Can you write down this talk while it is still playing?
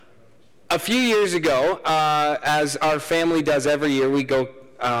A few years ago, as our family does every year, we go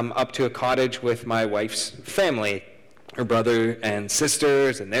up to a cottage with my wife's family, her brother and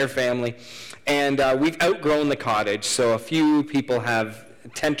sisters and their family. And we've outgrown the cottage, so a few people have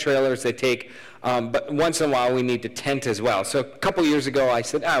tent trailers they take, but once in a while we need to tent as well. So a couple years ago I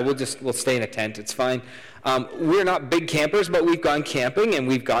said, we'll stay in a tent, it's fine. We're not big campers, but we've gone camping and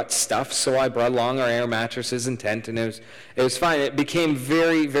we've got stuff, so I brought along our air mattresses and tent, and it was fine. It became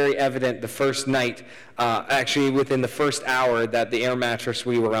very, very evident the first night, actually within the first hour, that the air mattress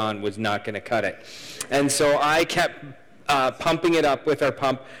we were on was not going to cut it. And so I kept pumping it up with our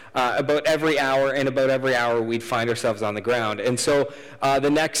pump about every hour, and about every hour we'd find ourselves on the ground. And so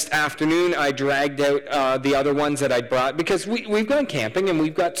the next afternoon I dragged out the other ones that I'd brought, because we've gone camping and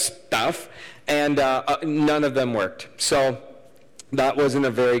we've got stuff, and none of them worked. So that wasn't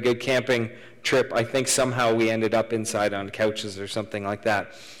a very good camping trip. I think somehow we ended up inside on couches or something like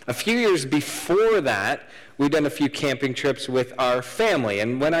that. A few years before that, we'd done a few camping trips with our family.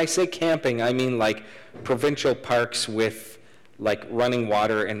 And when I say camping, I mean like provincial parks with like running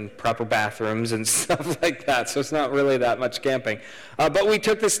water and proper bathrooms and stuff like that. So it's not really that much camping. But we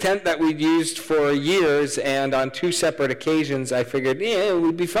took this tent that we'd used for years, and on 2 separate occasions I figured,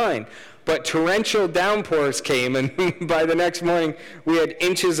 we'd be fine. But torrential downpours came, and by the next morning we had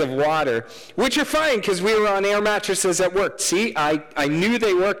inches of water, which are fine because we were on air mattresses that worked. See, I knew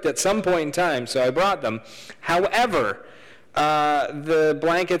they worked at some point in time, so I brought them. However, the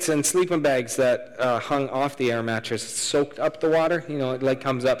blankets and sleeping bags that hung off the air mattress soaked up the water. It like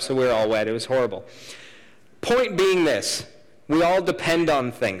comes up, so we were all wet. It was horrible. Point being this. We all depend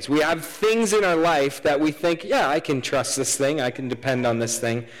on things. We have things in our life that we think, I can trust this thing, I can depend on this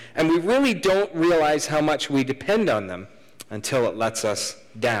thing, and we really don't realize how much we depend on them until it lets us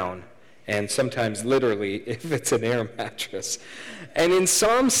down, and sometimes literally if it's an air mattress. And in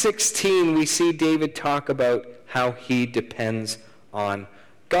Psalm 16, we see David talk about how he depends on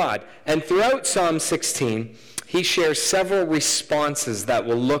God. And throughout Psalm 16, he shares several responses that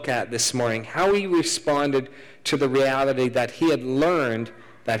we'll look at this morning, how he responded to the reality that he had learned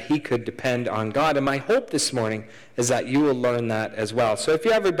that he could depend on God. And my hope this morning is that you will learn that as well. So if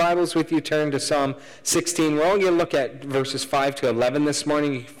you have your Bibles with you, turn to Psalm 16. We're only going to look at verses 5 to 11 this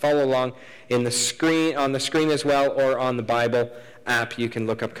morning. You can follow along on the screen as well, or on the Bible app. You can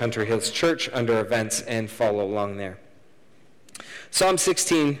look up Country Hills Church under events and follow along there. Psalm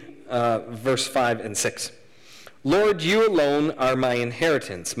 16, verse 5 and 6. Lord, you alone are my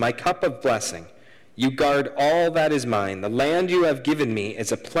inheritance, my cup of blessing. You guard all that is mine. The land you have given me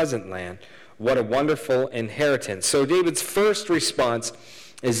is a pleasant land. What a wonderful inheritance. So David's first response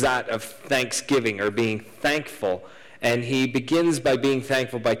is that of thanksgiving, or being thankful. And he begins by being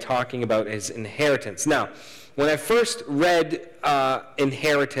thankful by talking about his inheritance. Now, when I first read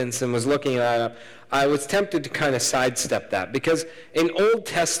inheritance and was looking at it, I was tempted to kind of sidestep that, because in Old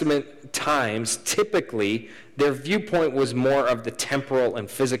Testament times, typically, their viewpoint was more of the temporal and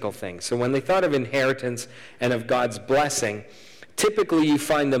physical things. So when they thought of inheritance and of God's blessing, typically you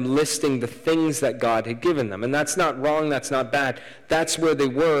find them listing the things that God had given them. And that's not wrong, that's not bad. That's where they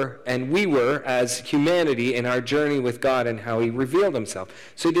were, and we were, as humanity in our journey with God and how he revealed himself.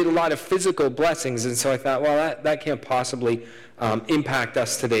 So he did a lot of physical blessings, and so I thought, well, that can't possibly impact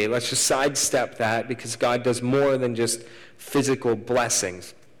us today. Let's just sidestep that, because God does more than just physical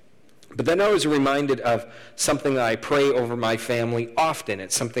blessings. But then I was reminded of something that I pray over my family often.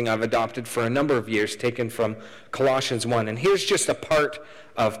 It's something I've adopted for a number of years, taken from Colossians 1. And here's just a part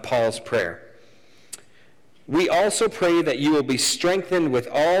of Paul's prayer. We also pray that you will be strengthened with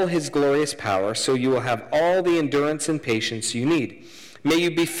all his glorious power, so you will have all the endurance and patience you need. May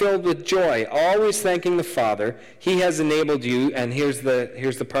you be filled with joy, always thanking the Father. He has enabled you, and here's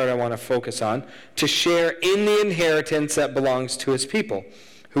the part I want to focus on, to share in the inheritance that belongs to his people,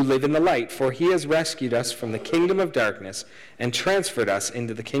 who live in the light, for he has rescued us from the kingdom of darkness and transferred us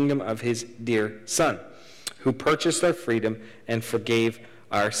into the kingdom of his dear Son, who purchased our freedom and forgave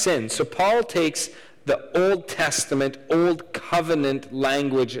our sins. So Paul takes the Old Testament, Old Covenant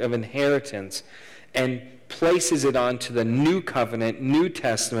language of inheritance and places it onto the New Covenant, New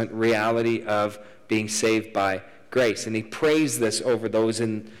Testament reality of being saved by grace. And he prays this over those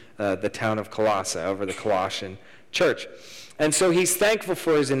in the town of Colossae, over the Colossian church. And so he's thankful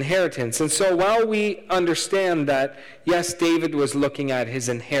for his inheritance. And so while we understand that, yes, David was looking at his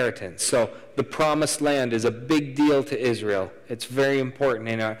inheritance. So the promised land is a big deal to Israel. It's very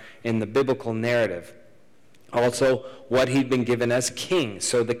important in the biblical narrative. Also, what he'd been given as king.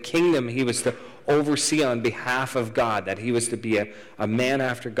 So the kingdom he was to oversee on behalf of God, that he was to be a man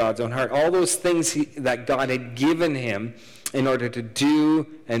after God's own heart. All those things that God had given him in order to do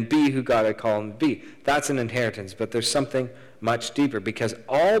and be who God had called him to be. That's an inheritance, but there's something much deeper, because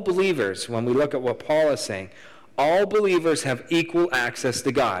all believers, when we look at what Paul is saying, all believers have equal access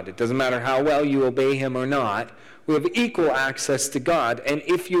to God. It doesn't matter how well you obey him or not. We have equal access to God, and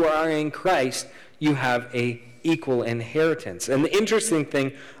if you are in Christ, you have a equal inheritance. And the interesting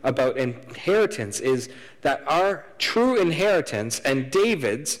thing about inheritance is that our true inheritance, and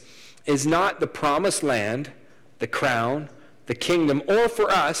David's, is not the promised land, the crown, the kingdom, or for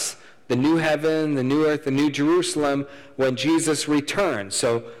us, the new heaven, the new earth, the new Jerusalem, when Jesus returns.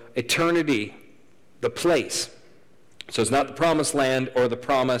 So eternity, the place. So it's not the promised land or the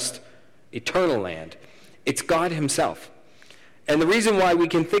promised eternal land. It's God himself. And the reason why we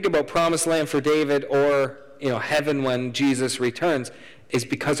can think about promised land for David or heaven when Jesus returns is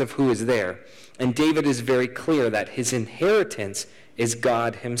because of who is there. And David is very clear that his inheritance is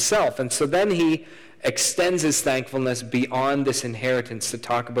God himself. And so then he extends his thankfulness beyond this inheritance to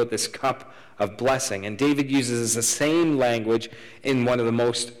talk about this cup of blessing. And David uses the same language in one of the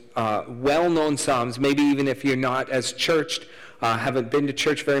most well-known Psalms. Maybe even if you're not as churched, haven't been to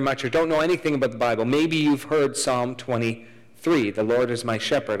church very much, or don't know anything about the Bible, maybe you've heard Psalm 23, "The Lord is my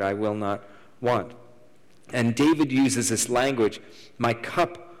shepherd, I will not want." And David uses this language, "My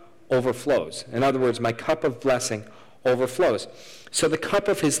cup overflows." In other words, my cup of blessing overflows. So the cup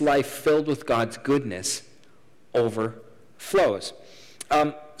of his life filled with God's goodness overflows.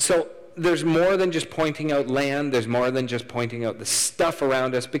 So there's more than just pointing out land. There's more than just pointing out the stuff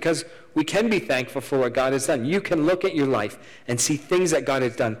around us, because we can be thankful for what God has done. You can look at your life and see things that God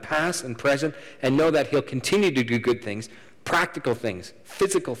has done, past and present, and know that he'll continue to do good things, practical things,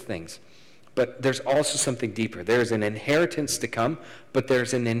 physical things. But there's also something deeper. There's an inheritance to come, but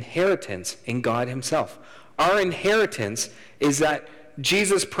there's an inheritance in God himself. Our inheritance is that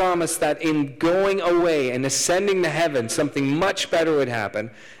Jesus promised that in going away and ascending to heaven, something much better would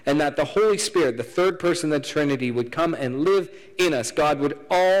happen, and that the Holy Spirit, the third person of the Trinity, would come and live in us. God would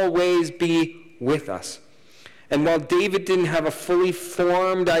always be with us. And while David didn't have a fully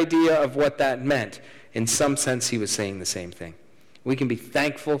formed idea of what that meant, in some sense he was saying the same thing. We can be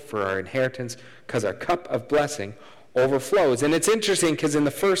thankful for our inheritance because our cup of blessing overflows. And it's interesting because in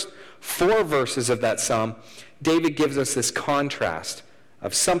the first 4 verses of that psalm, David gives us this contrast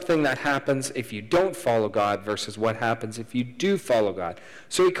of something that happens if you don't follow God versus what happens if you do follow God.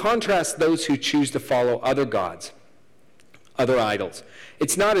 So he contrasts those who choose to follow other gods, other idols.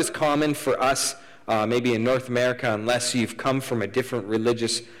 It's not as common for us, maybe in North America, unless you've come from a different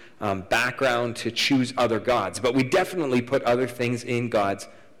religious background, to choose other gods. But we definitely put other things in God's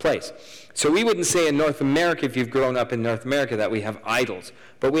place. So we wouldn't say in North America, if you've grown up in North America, that we have idols.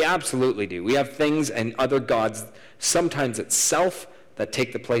 But we absolutely do. We have things and other gods, sometimes itself, that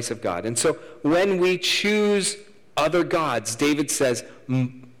take the place of God. And so when we choose other gods, David says,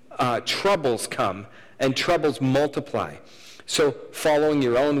 troubles come and troubles multiply. So following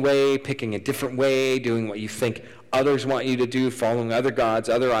your own way, picking a different way, doing what you think others want you to do, following other gods,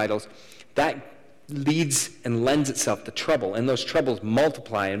 other idols, that leads and lends itself to trouble. And those troubles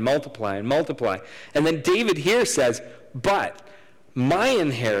multiply and multiply and multiply. And then David here says, but my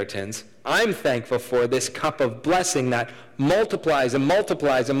inheritance, I'm thankful for this cup of blessing that multiplies and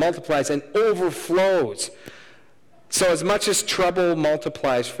multiplies and multiplies and overflows. So as much as trouble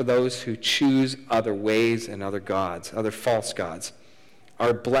multiplies for those who choose other ways and other gods, other false gods,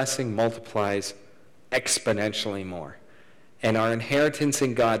 our blessing multiplies exponentially more. And our inheritance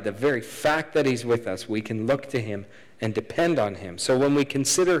in God, the very fact that he's with us, we can look to him and depend on him. So when we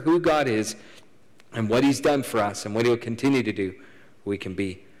consider who God is and what he's done for us and what he'll continue to do, we can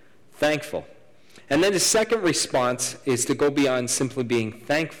be thankful. And then the second response is to go beyond simply being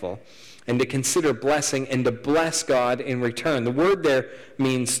thankful and to consider blessing and to bless God in return. The word there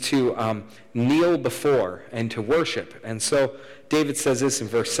means to kneel before and to worship. And so David says this in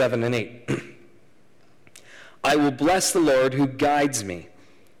verse 7 and 8. I will bless the Lord who guides me.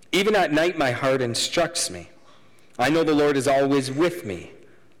 Even at night my heart instructs me. I know the Lord is always with me.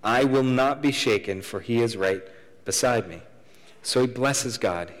 I will not be shaken, for he is right beside me. So he blesses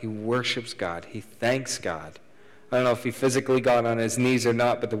God. He worships God. He thanks God. I don't know if he physically got on his knees or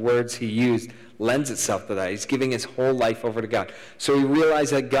not, but the words he used lends itself to that. He's giving his whole life over to God. So he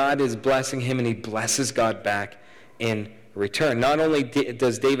realized that God is blessing him, and he blesses God back in return. Not only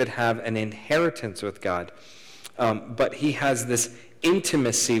does David have an inheritance with God, but he has this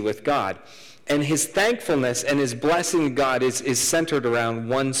intimacy with God. And his thankfulness and his blessing of God is centered around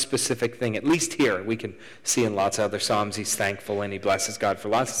one specific thing. At least here, we can see in lots of other Psalms he's thankful and he blesses God for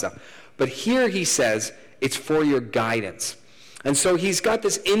lots of stuff. But here he says, it's for your guidance. And so he's got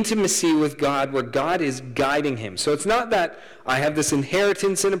this intimacy with God where God is guiding him. So it's not that I have this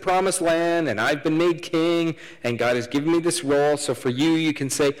inheritance in a promised land and I've been made king and God has given me this role. So for you, you can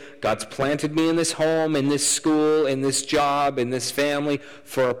say, God's planted me in this home, in this school, in this job, in this family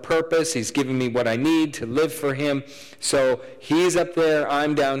for a purpose. He's given me what I need to live for him. So he's up there,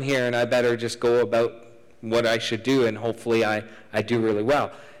 I'm down here, and I better just go about what I should do, and hopefully I do really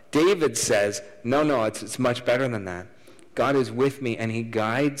well. David says, no, it's much better than that. God is with me, and he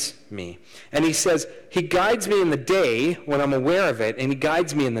guides me. And he says, he guides me in the day when I'm aware of it, and he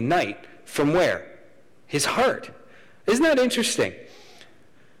guides me in the night. From where? His heart. Isn't that interesting?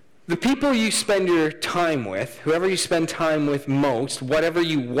 The people you spend your time with, whoever you spend time with most, whatever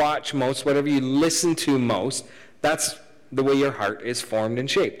you watch most, whatever you listen to most, that's the way your heart is formed and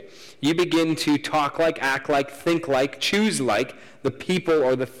shaped. You begin to talk like, act like, think like, choose like the people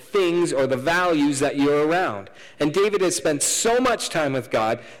or the things or the values that you're around. And David has spent so much time with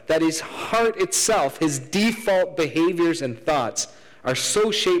God that his heart itself, his default behaviors and thoughts are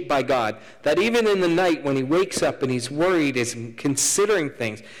so shaped by God that even in the night when he wakes up and he's worried, is considering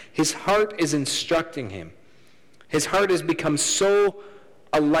things, his heart is instructing him. His heart has become so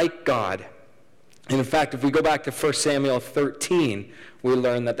alike God. And in fact, if we go back to 1 Samuel 13, we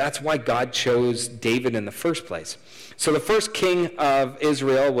learn that that's why God chose David in the first place. So the first king of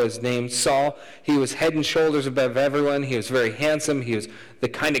Israel was named Saul. He was head and shoulders above everyone. He was very handsome. He was the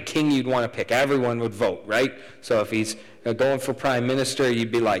kind of king you'd want to pick. Everyone would vote, right? So if he's going for prime minister,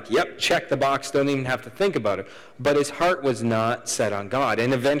 you'd be like, yep, check the box, don't even have to think about it. But his heart was not set on God.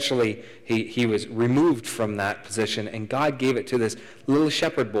 And eventually he was removed from that position, and God gave it to this little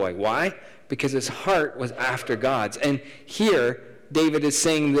shepherd boy. Why? Because his heart was after God's. And here, David is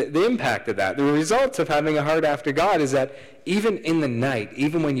saying that the impact of that, the results of having a heart after God is that even in the night,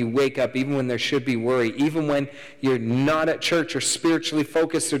 even when you wake up, even when there should be worry, even when you're not at church or spiritually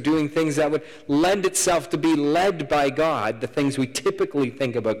focused or doing things that would lend itself to be led by God, the things we typically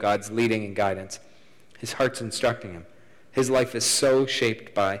think about God's leading and guidance, his heart's instructing him. His life is so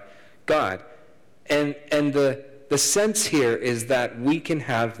shaped by God. And the sense here is that we can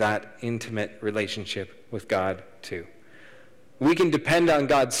have that intimate relationship with God too. We can depend on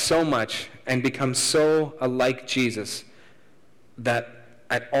God so much and become so alike Jesus that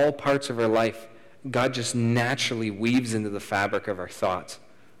at all parts of our life, God just naturally weaves into the fabric of our thoughts,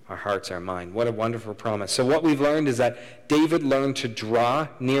 our hearts, our mind. What a wonderful promise. So what we've learned is that David learned to draw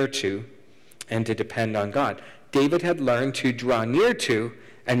near to and to depend on God. David had learned to draw near to,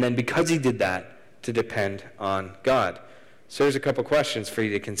 and then because he did that, to depend on God. So here's a couple questions for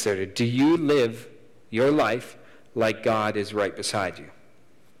you to consider. Do you live your life like God is right beside you?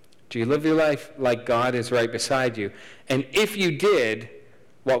 Do you live your life like God is right beside you? And if you did,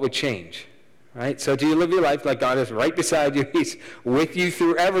 what would change? Right? So do you live your life like God is right beside you? He's with you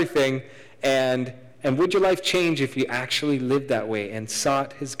through everything. And would your life change if you actually lived that way and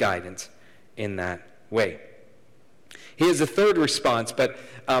sought his guidance in that way? He has a third response, but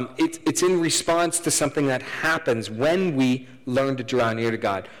it's in response to something that happens when we learn to draw near to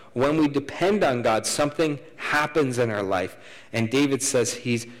God. When we depend on God, something happens in our life. And David says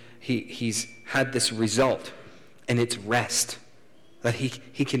he's had this result, and it's rest. That he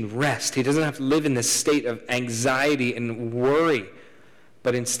can rest. He doesn't have to live in this state of anxiety and worry.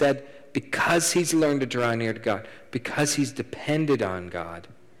 But instead, because he's learned to draw near to God, because he's depended on God,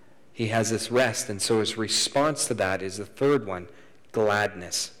 he has this rest. And so his response to that is the third one,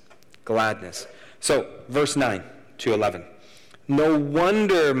 gladness. Gladness. So, verse 9 to 11. No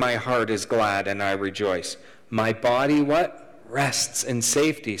wonder my heart is glad and I rejoice. My body, what? Rests in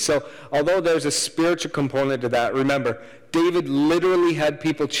safety. So, although there's a spiritual component to that, remember, David literally had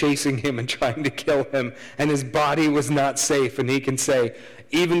people chasing him and trying to kill him, and his body was not safe. And he can say,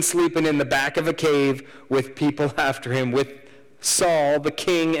 even sleeping in the back of a cave with people after him, with Saul, the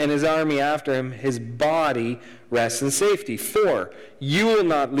king, and his army after him, his body rests in safety. 4, you will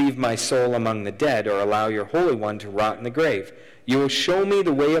not leave my soul among the dead or allow your Holy One to rot in the grave. You will show me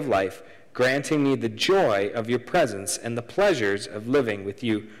the way of life, granting me the joy of your presence and the pleasures of living with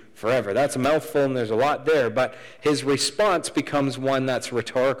you forever. That's a mouthful, and there's a lot there, but his response becomes one that's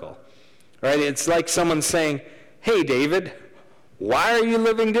rhetorical. Right? It's like someone saying, hey, David, why are you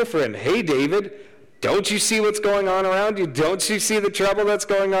living different? Hey, David, don't you see what's going on around you? Don't you see the trouble that's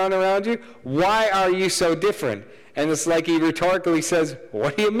going on around you? Why are you so different? And it's like he rhetorically says,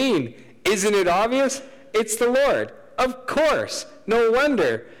 what do you mean? Isn't it obvious? It's the Lord. Of course. No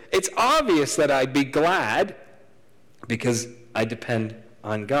wonder. It's obvious that I'd be glad because I depend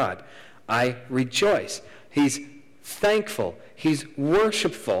on God. I rejoice. He's thankful. He's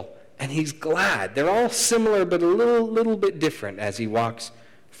worshipful. and he's glad. They're all similar, but a little bit different as he walks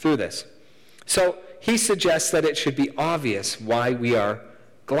through this. So he suggests that it should be obvious why we are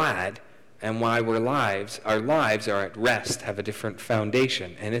glad and why our lives are at rest, have a different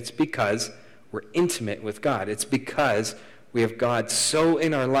foundation. And it's because we're intimate with God. It's because we have God so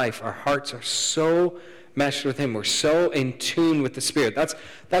in our life. Our hearts are so meshed with him. We're so in tune with the Spirit.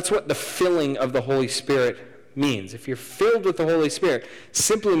 That's what the filling of the Holy Spirit means. If you're filled with the Holy Spirit,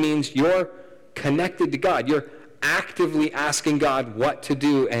 simply means you're connected to God. You're actively asking God what to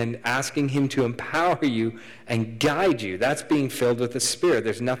do and asking him to empower you and guide you. That's being filled with the Spirit.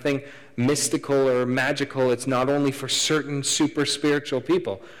 There's nothing mystical or magical. It's not only for certain super spiritual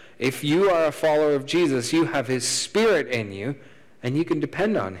people. If you are a follower of Jesus, you have his Spirit in you, and you can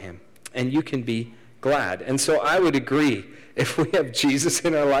depend on him, and you can be glad. And so I would agree, if we have Jesus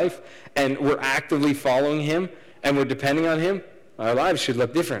in our life, and we're actively following him, and we're depending on him, our lives should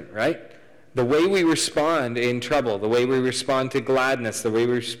look different, right? The way we respond in trouble, the way we respond to gladness, the way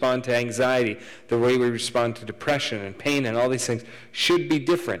we respond to anxiety, the way we respond to depression and pain and all these things should be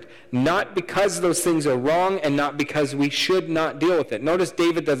different. Not because those things are wrong and not because we should not deal with it. Notice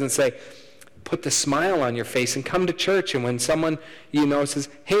David doesn't say, put the smile on your face and come to church. And when someone, says,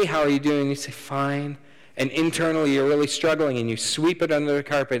 hey, how are you doing? You say, fine. And internally you're really struggling and you sweep it under the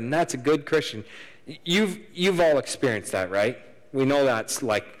carpet, and that's a good Christian. You've all experienced that, right? We know that's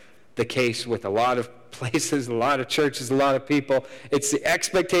like the case with a lot of places, a lot of churches, a lot of people. It's the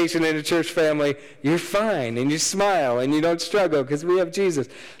expectation in a church family, you're fine, and you smile, and you don't struggle because we have Jesus.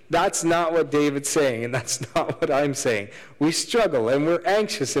 That's not what David's saying, and that's not what I'm saying. We struggle, and we're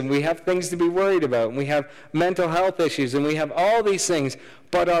anxious, and we have things to be worried about, and we have mental health issues, and we have all these things,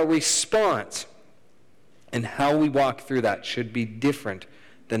 but our response and how we walk through that should be different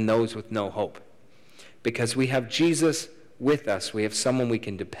than those with no hope. Because we have Jesus with us. We have someone we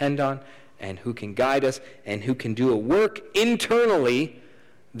can depend on and who can guide us and who can do a work internally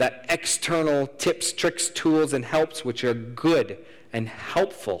that external tips, tricks, tools, and helps, which are good and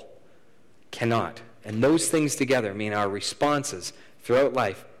helpful, cannot. And those things together mean our responses throughout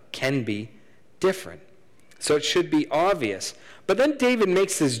life can be different. So it should be obvious. But then David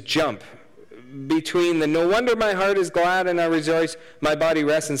makes this jump between the no wonder my heart is glad and I rejoice, my body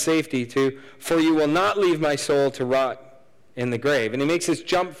rests in safety, to for you will not leave my soul to rot in the grave. And he makes this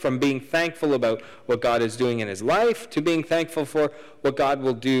jump from being thankful about what God is doing in his life to being thankful for what God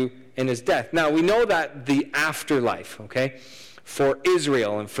will do in his death. Now, we know that the afterlife, okay, for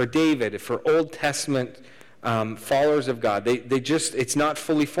Israel and for David, for Old Testament followers of God, it's not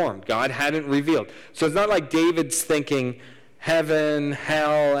fully formed. God hadn't revealed. So it's not like David's thinking heaven,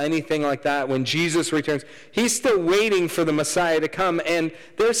 hell, anything like that when Jesus returns. He's still waiting for the Messiah to come, and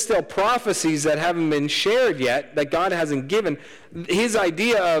there's still prophecies that haven't been shared yet that God hasn't given. His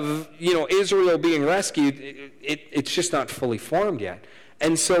idea of, Israel being rescued, it's just not fully formed yet.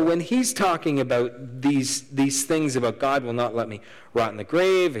 And so when he's talking about these things about God will not let me rot in the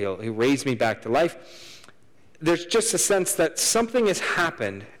grave, he'll raise me back to life, there's just a sense that something has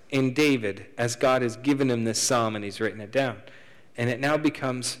happened in David as God has given him this psalm and he's written it down. And it now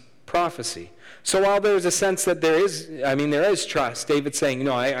becomes prophecy. So while there's a sense that there is trust, David's saying,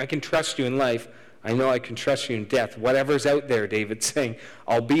 I can trust you in life. I know I can trust you in death. Whatever's out there, David's saying,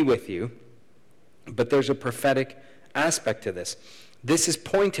 I'll be with you. But there's a prophetic aspect to this. This is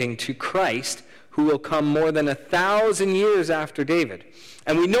pointing to Christ, who will come more than 1,000 years after David.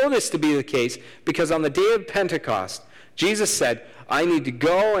 And we know this to be the case because on the day of Pentecost, Jesus said, I need to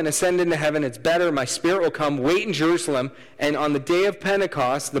go and ascend into heaven. It's better. My Spirit will come. Wait in Jerusalem. And on the day of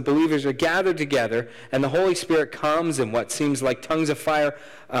Pentecost, the believers are gathered together, and the Holy Spirit comes, and what seems like tongues of fire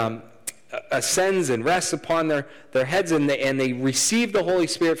ascends and rests upon their heads, and they receive the Holy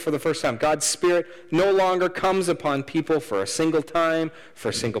Spirit for the first time. God's Spirit no longer comes upon people for a single time, for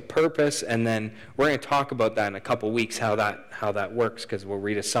a single purpose, and then we're going to talk about that in a couple weeks, how that works, because we'll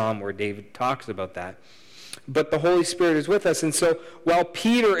read a psalm where David talks about that. But the Holy Spirit is with us. And so while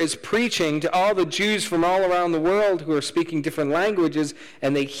Peter is preaching to all the Jews from all around the world who are speaking different languages,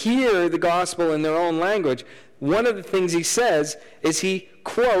 and they hear the gospel in their own language, one of the things he says is he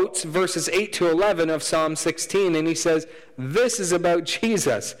quotes verses 8 to 11 of Psalm 16, and he says, this is about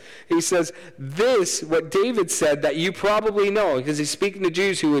Jesus. He says, this, what David said that you probably know, because he's speaking to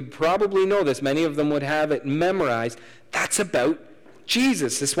Jews who would probably know this, many of them would have it memorized, that's about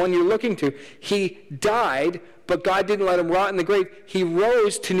Jesus, this one you're looking to. He died, but God didn't let him rot in the grave. He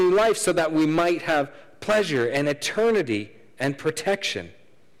rose to new life so that we might have pleasure and eternity and protection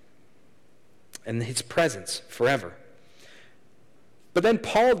and his presence forever. But then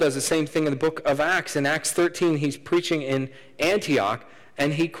Paul does the same thing in the book of Acts. In Acts 13, he's preaching in Antioch,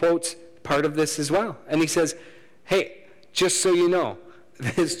 and he quotes part of this as well. And he says, hey, just so you know,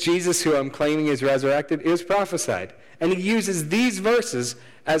 this Jesus who I'm claiming is resurrected is prophesied. And he uses these verses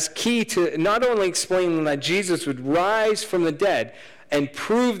as key to not only explaining that Jesus would rise from the dead and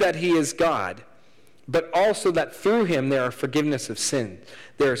prove that he is God, but also that through him there are forgiveness of sin.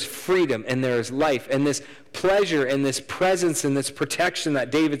 There is freedom and there is life. And this pleasure and this presence and this protection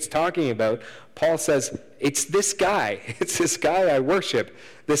that David's talking about, Paul says, it's this guy. It's this guy I worship.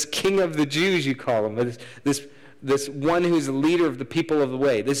 This King of the Jews, you call him. This one who's the leader of the people of the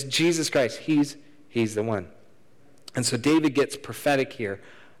way. This Jesus Christ, he's the one. And so David gets prophetic here,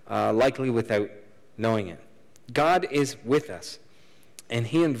 likely without knowing it. God is with us, and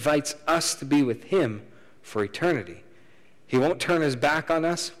he invites us to be with him for eternity. He won't turn his back on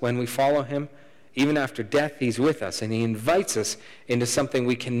us when we follow him. Even after death, he's with us, and he invites us into something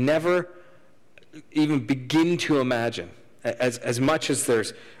we can never even begin to imagine. As much as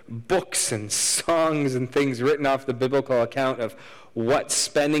there's books and songs and things written off the biblical account of what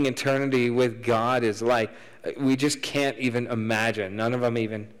spending eternity with God is like, we just can't even imagine. None of them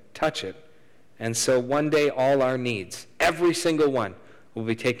even touch it. And so one day all our needs, every single one, will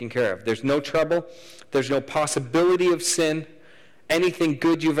be taken care of. There's no trouble. There's no possibility of sin. Anything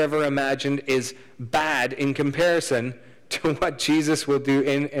good you've ever imagined is bad in comparison to what Jesus will do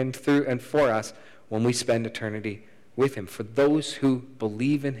in and through and for us when we spend eternity with him. For those who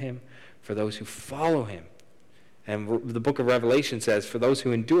believe in him, for those who follow him. And the book of Revelation says, for those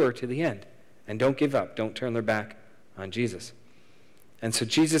who endure to the end and don't give up, don't turn their back on Jesus. And so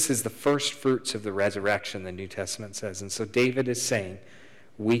Jesus is the first fruits of the resurrection, the New Testament says. And so David is saying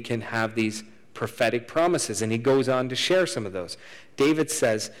we can have these prophetic promises, and he goes on to share some of those. David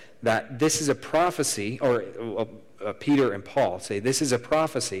says that this is a prophecy, or Peter and Paul say this is a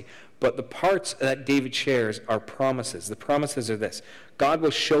prophecy, but the parts that David shares are promises. The promises are this: God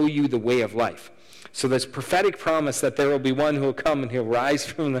will show you the way of life. So this prophetic promise that there will be one who will come and he'll rise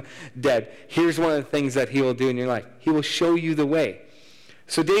from the dead. Here's one of the things that he will do in your life. He will show you the way.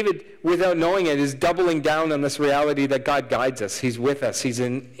 So David, without knowing it, is doubling down on this reality that God guides us. He's with us. He's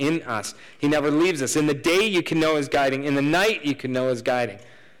in us. He never leaves us. In the day you can know his guiding. In the night you can know his guiding.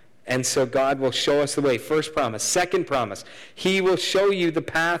 And so God will show us the way. First promise. Second promise. He will show you the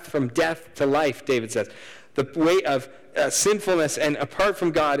path from death to life, David says. The way of sinfulness and apart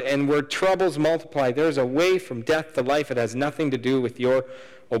from God, and where troubles multiply, there's a way from death to life. It has nothing to do with your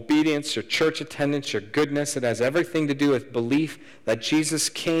obedience, your church attendance, your goodness. It has everything to do with belief that Jesus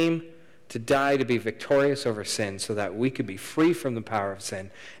came to die to be victorious over sin so that we could be free from the power of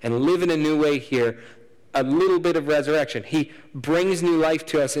sin and live in a new way here. A little bit of resurrection. He brings new life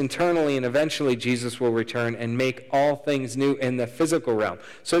to us internally, and eventually Jesus will return and make all things new in the physical realm.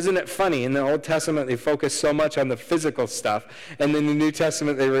 So isn't it funny? In the Old Testament, they focus so much on the physical stuff, and in the New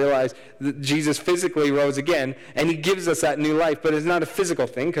Testament, they realize that Jesus physically rose again, and he gives us that new life, but it's not a physical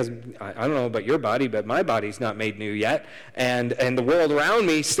thing, because I don't know about your body, but my body's not made new yet, and the world around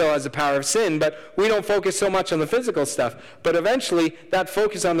me still has the power of sin, but we don't focus so much on the physical stuff. But eventually, that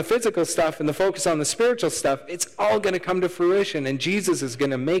focus on the physical stuff and the focus on the spiritual stuff, it's all going to come to fruition, and Jesus is going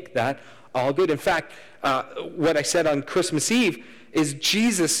to make that all good. In fact, what I said on Christmas Eve is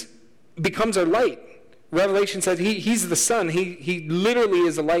Jesus becomes our light. Revelation says he's the sun. He literally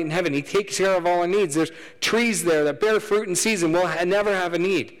is the light in heaven. He takes care of all our needs. There's trees there that bear fruit in season. We'll never have a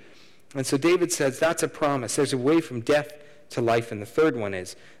need. And so David says that's a promise. There's a way from death to life. And the third one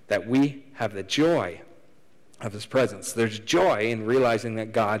is that we have the joy of his presence. There's joy in realizing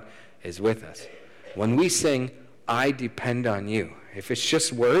that God is with us. When we sing, I depend on you, if it's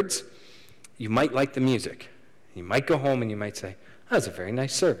just words, you might like the music. You might go home and you might say, that was a very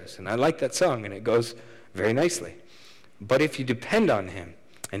nice service, and I like that song, and it goes very nicely. But if you depend on him,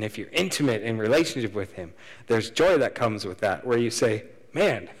 and if you're intimate in relationship with him, there's joy that comes with that, where you say,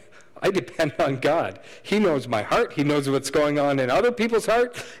 man, I depend on God. He knows my heart. He knows what's going on in other people's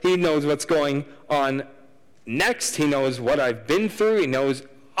heart. He knows what's going on next. He knows what I've been through. He knows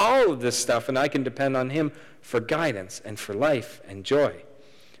all of this stuff, and I can depend on him for guidance and for life and joy.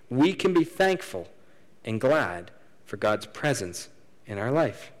 We can be thankful and glad for God's presence in our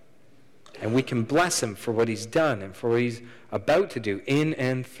life. And we can bless him for what he's done and for what he's about to do in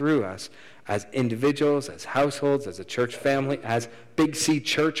and through us as individuals, as households, as a church family, as Big C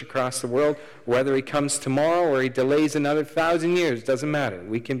Church across the world. Whether he comes tomorrow or he delays another 1,000 years, doesn't matter.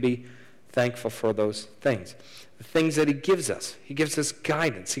 We can be thankful for those things. The things that he gives us. He gives us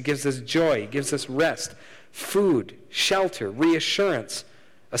guidance. He gives us joy. He gives us rest, food, shelter, reassurance,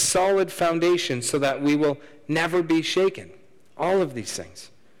 a solid foundation so that we will never be shaken. All of these things.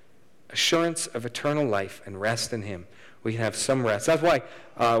 assurance of eternal life and rest in him. We can have some rest. That's why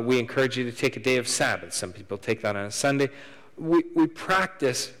we encourage you to take a day of Sabbath. Some people take that on a Sunday. We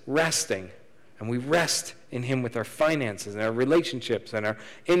practice resting, and we rest in him with our finances and our relationships and our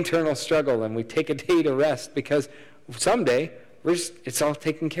internal struggle, and we take a day to rest because someday it's all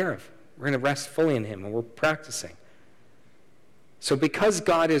taken care of. We're going to rest fully in him, and we're practicing. So because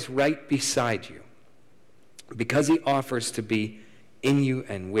God is right beside you, because he offers to be in you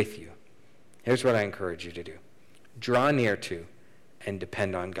and with you, here's what I encourage you to do. Draw near to and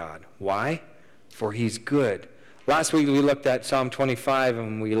depend on God. Why? For he's good. Last week we looked at Psalm 25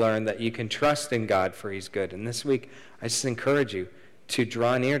 and we learned that you can trust in God for he's good. And this week I just encourage you to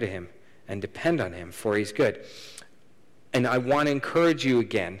draw near to him and depend on him for he's good. And I want to encourage you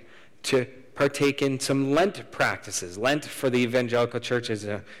again to partake in some Lent practices. Lent for the evangelical church is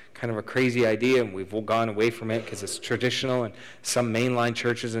a kind of a crazy idea, and we've gone away from it because it's traditional, and some mainline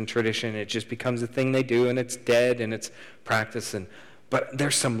churches and tradition, it just becomes a thing they do, and it's dead, and it's practice. But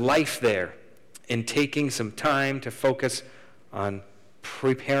there's some life there in taking some time to focus on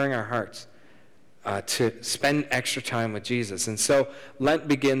preparing our hearts to spend extra time with Jesus. And so Lent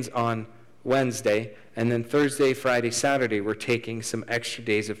begins on Wednesday, and then Thursday, Friday, Saturday, we're taking some extra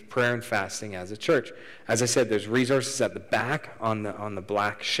days of prayer and fasting as a church. As I said, there's resources at the back on the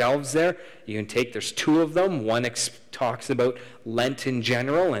black shelves there. You can take, there's 2 of them. One talks about Lent in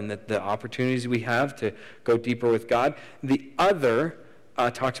general and the opportunities we have to go deeper with God. The other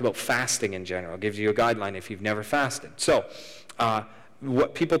talks about fasting in general. It gives you a guideline if you've never fasted. So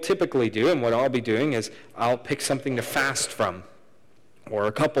what people typically do, and what I'll be doing, is I'll pick something to fast from, or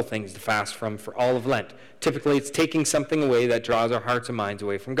a couple things to fast from for all of Lent. Typically, it's taking something away that draws our hearts and minds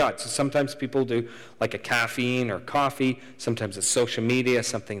away from God. So sometimes people do like a caffeine or coffee. Sometimes it's social media,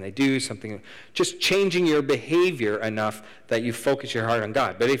 something they do, something just changing your behavior enough that you focus your heart on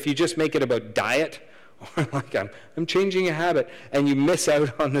God. But if you just make it about diet, or like I'm changing a habit, and you miss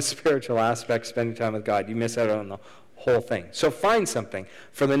out on the spiritual aspect, spending time with God, you miss out on the whole thing. So find something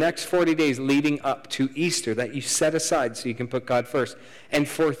for the next 40 days leading up to Easter that you set aside so you can put God first. And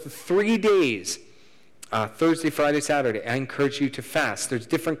for 3 days, Thursday, Friday, Saturday, I encourage you to fast. There's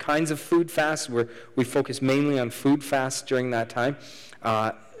different kinds of food fasts where we focus mainly on food fasts during that time.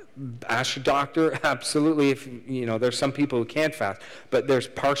 Ask your doctor, absolutely, if there's some people who can't fast, but there's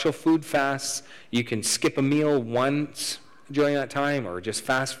partial food fasts. You can skip a meal once during that time, or just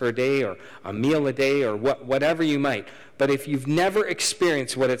fast for a day, or a meal a day, or whatever you might. But if you've never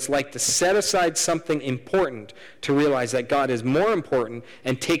experienced what it's like to set aside something important to realize that God is more important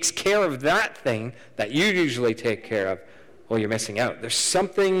and takes care of that thing that you usually take care of, well, you're missing out. There's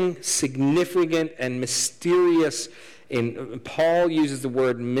something significant and mysterious Paul uses the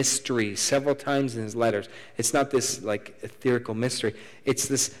word mystery several times in his letters. It's not this like etherical mystery. It's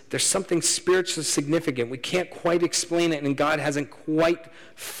this, there's something spiritually significant. We can't quite explain it, and God hasn't quite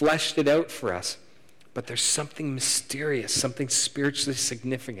fleshed it out for us. But there's something mysterious, something spiritually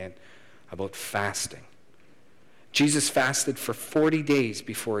significant about fasting. Jesus fasted for 40 days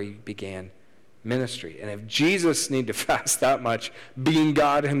before he began ministry. And if Jesus needed to fast that much, being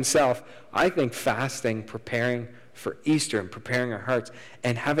God himself, I think fasting, preparing for Easter and preparing our hearts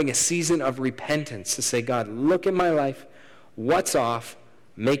and having a season of repentance to say, God, look at my life, what's off,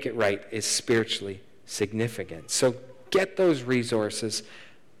 make it right, is spiritually significant. So get those resources.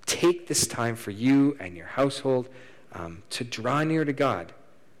 Take this time for you and your household to draw near to God,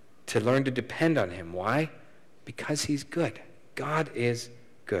 to learn to depend on him. Why? Because he's good. God is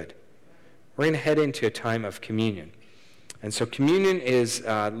good. We're going to head into a time of communion. And so communion is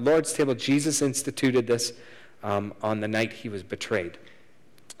Lord's table. Jesus instituted this on the night he was betrayed.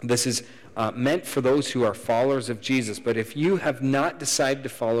 This is meant for those who are followers of Jesus. But if you have not decided to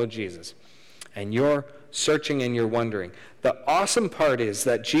follow Jesus and you're searching and you're wondering, the awesome part is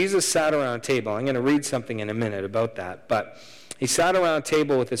that Jesus sat around a table. I'm going to read something in a minute about that. But he sat around a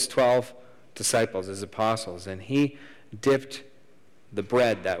table with his 12 disciples, his apostles, and he dipped the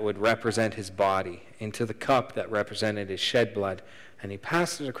bread that would represent his body into the cup that represented his shed blood, and he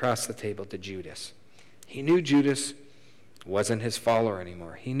passed it across the table to Judas. He knew Judas wasn't his follower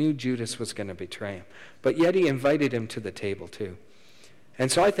anymore. He knew Judas was going to betray him. But yet he invited him to the table too. And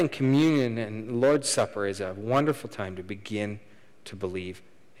so I think communion and Lord's Supper is a wonderful time to begin to believe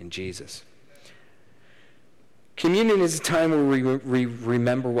in Jesus. Communion is a time where we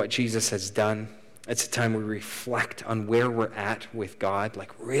remember what Jesus has done. It's a time we reflect on where we're at with God.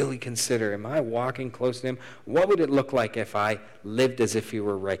 Like really consider, am I walking close to him? What would it look like if I lived as if he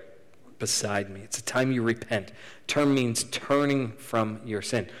were right beside me? It's a time you repent. Term means turning from your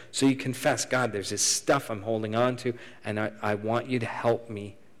sin. So you confess, God, there's this stuff I'm holding on to, and I want you to help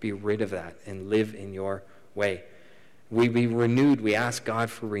me be rid of that and live in your way. We be renewed. We ask God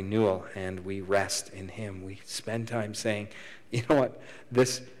for renewal, and we rest in him. We spend time saying, you know what,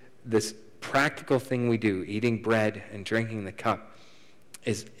 this practical thing we do, eating bread and drinking the cup,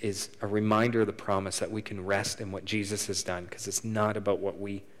 is a reminder of the promise that we can rest in what Jesus has done, because it's not about what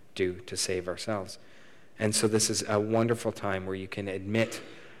we do to save ourselves. And so this is a wonderful time where you can admit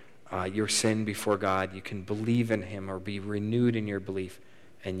your sin before God. You can believe in him or be renewed in your belief,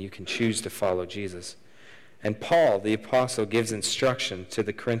 and you can choose to follow Jesus. And Paul, the apostle, gives instruction to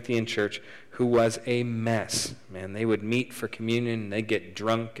the Corinthian church, who was a mess. Man, they would meet for communion, and they'd get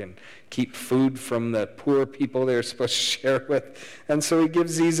drunk and keep food from the poor people they were supposed to share with. And so he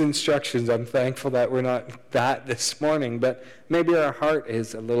gives these instructions. I'm thankful that we're not that this morning, but maybe our heart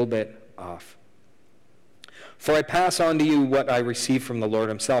is a little bit off. For I pass on to you what I received from the Lord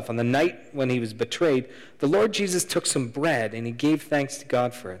himself. On the night when he was betrayed, the Lord Jesus took some bread, and he gave thanks to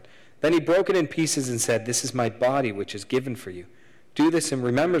God for it. Then he broke it in pieces and said, "This is my body, which is given for you. Do this in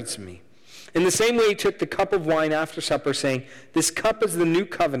remembrance of me." In the same way, he took the cup of wine after supper, saying, "This cup is the new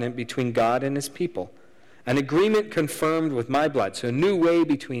covenant between God and his people, an agreement confirmed with my blood." So a new way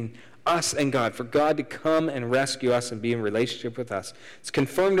between us and God, for God to come and rescue us and be in relationship with us. It's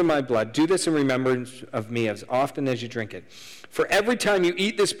confirmed in my blood. Do this in remembrance of me as often as you drink it. For every time you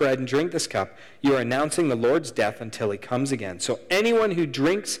eat this bread and drink this cup, you are announcing the Lord's death until he comes again. So anyone who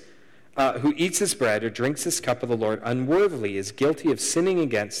eats this bread or drinks this cup of the Lord unworthily is guilty of sinning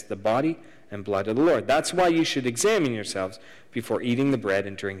against the body and blood of the Lord. That's why you should examine yourselves before eating the bread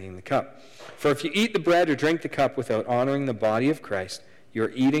and drinking the cup. For if you eat the bread or drink the cup without honoring the body of Christ, you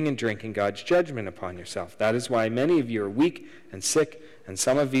are eating and drinking God's judgment upon yourself. That is why many of you are weak and sick, and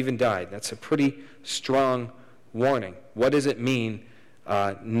some have even died. That's a pretty strong warning. What does it mean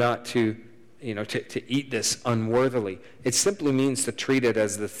not to eat this unworthily? It simply means to treat it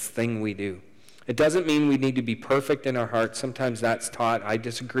as the thing we do. It doesn't mean we need to be perfect in our hearts. Sometimes that's taught. I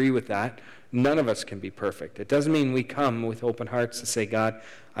disagree with that. None of us can be perfect. It doesn't mean we come with open hearts to say, God,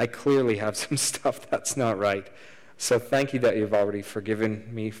 I clearly have some stuff that's not right. So thank you that you've already forgiven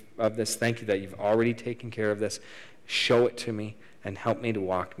me of this. Thank you that you've already taken care of this. Show it to me and help me to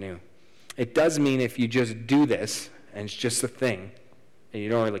walk new. It does mean if you just do this and it's just a thing and you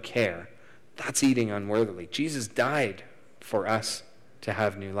don't really care, that's eating unworthily. Jesus died for us to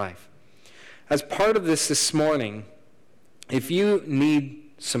have new life. As part of this morning, if you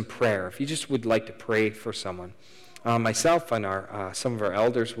need some prayer, if you just would like to pray for someone, myself and some of our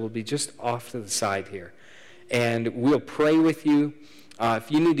elders will be just off to the side here. And we'll pray with you.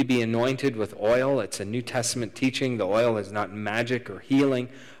 If you need to be anointed with oil, it's a New Testament teaching. The oil is not magic or healing,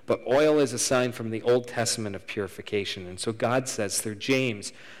 but oil is a sign from the Old Testament of purification. And so God says through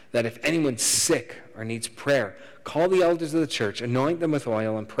James that if anyone's sick or needs prayer, call the elders of the church, anoint them with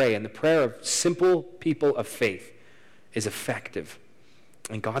oil, and pray. And the prayer of simple people of faith is effective.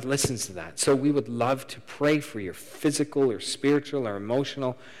 And God listens to that. So we would love to pray for your physical or spiritual or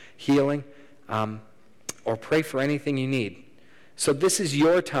emotional healing, or pray for anything you need. So this is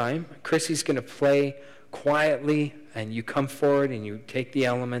your time. Chrissy's going to play quietly, and you come forward and you take the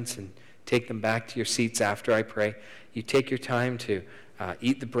elements and take them back to your seats after I pray. You take your time to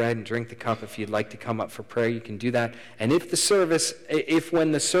eat the bread and drink the cup. If you'd like to come up for prayer, you can do that. And if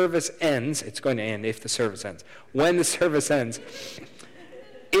when the service ends, it's going to end if the service ends. When the service ends,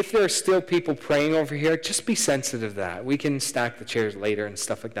 if there are still people praying over here, just be sensitive to that. We can stack the chairs later and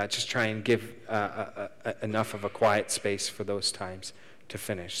stuff like that. Just try and give enough of a quiet space for those times to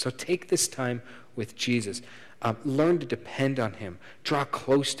finish. So take this time with Jesus. Learn to depend on him. Draw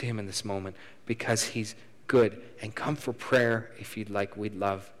close to him in this moment because he's good. And come for prayer if you'd like. We'd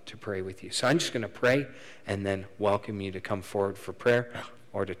love to pray with you. So I'm just going to pray and then welcome you to come forward for prayer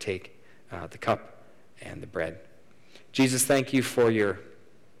or to take the cup and the bread. Jesus, thank you for your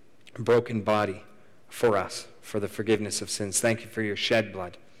broken body for us, for the forgiveness of sins. Thank you for your shed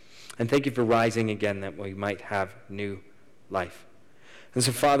blood. And thank you for rising again that we might have new life. And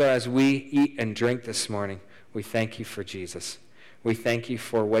so, Father, as we eat and drink this morning, we thank you for Jesus. We thank you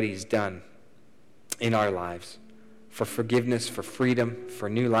for what he's done in our lives, for forgiveness, for freedom, for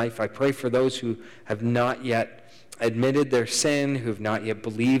new life. I pray for those who have not yet admitted their sin, who've not yet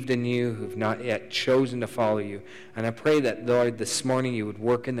believed in you, who've not yet chosen to follow you. And I pray that, Lord, this morning you would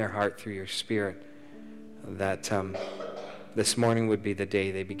work in their heart through your Spirit, that this morning would be the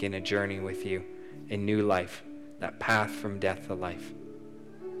day they begin a journey with you in new life, that path from death to life.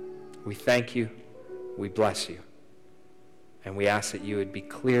 We thank you, we bless you, and we ask that you would be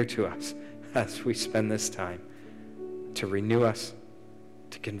clear to us as we spend this time to renew us,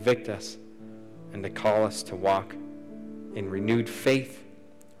 to convict us, and to call us to walk in renewed faith,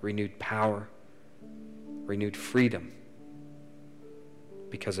 renewed power, renewed freedom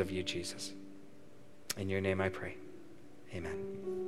because of you, Jesus. In your name I pray. Amen.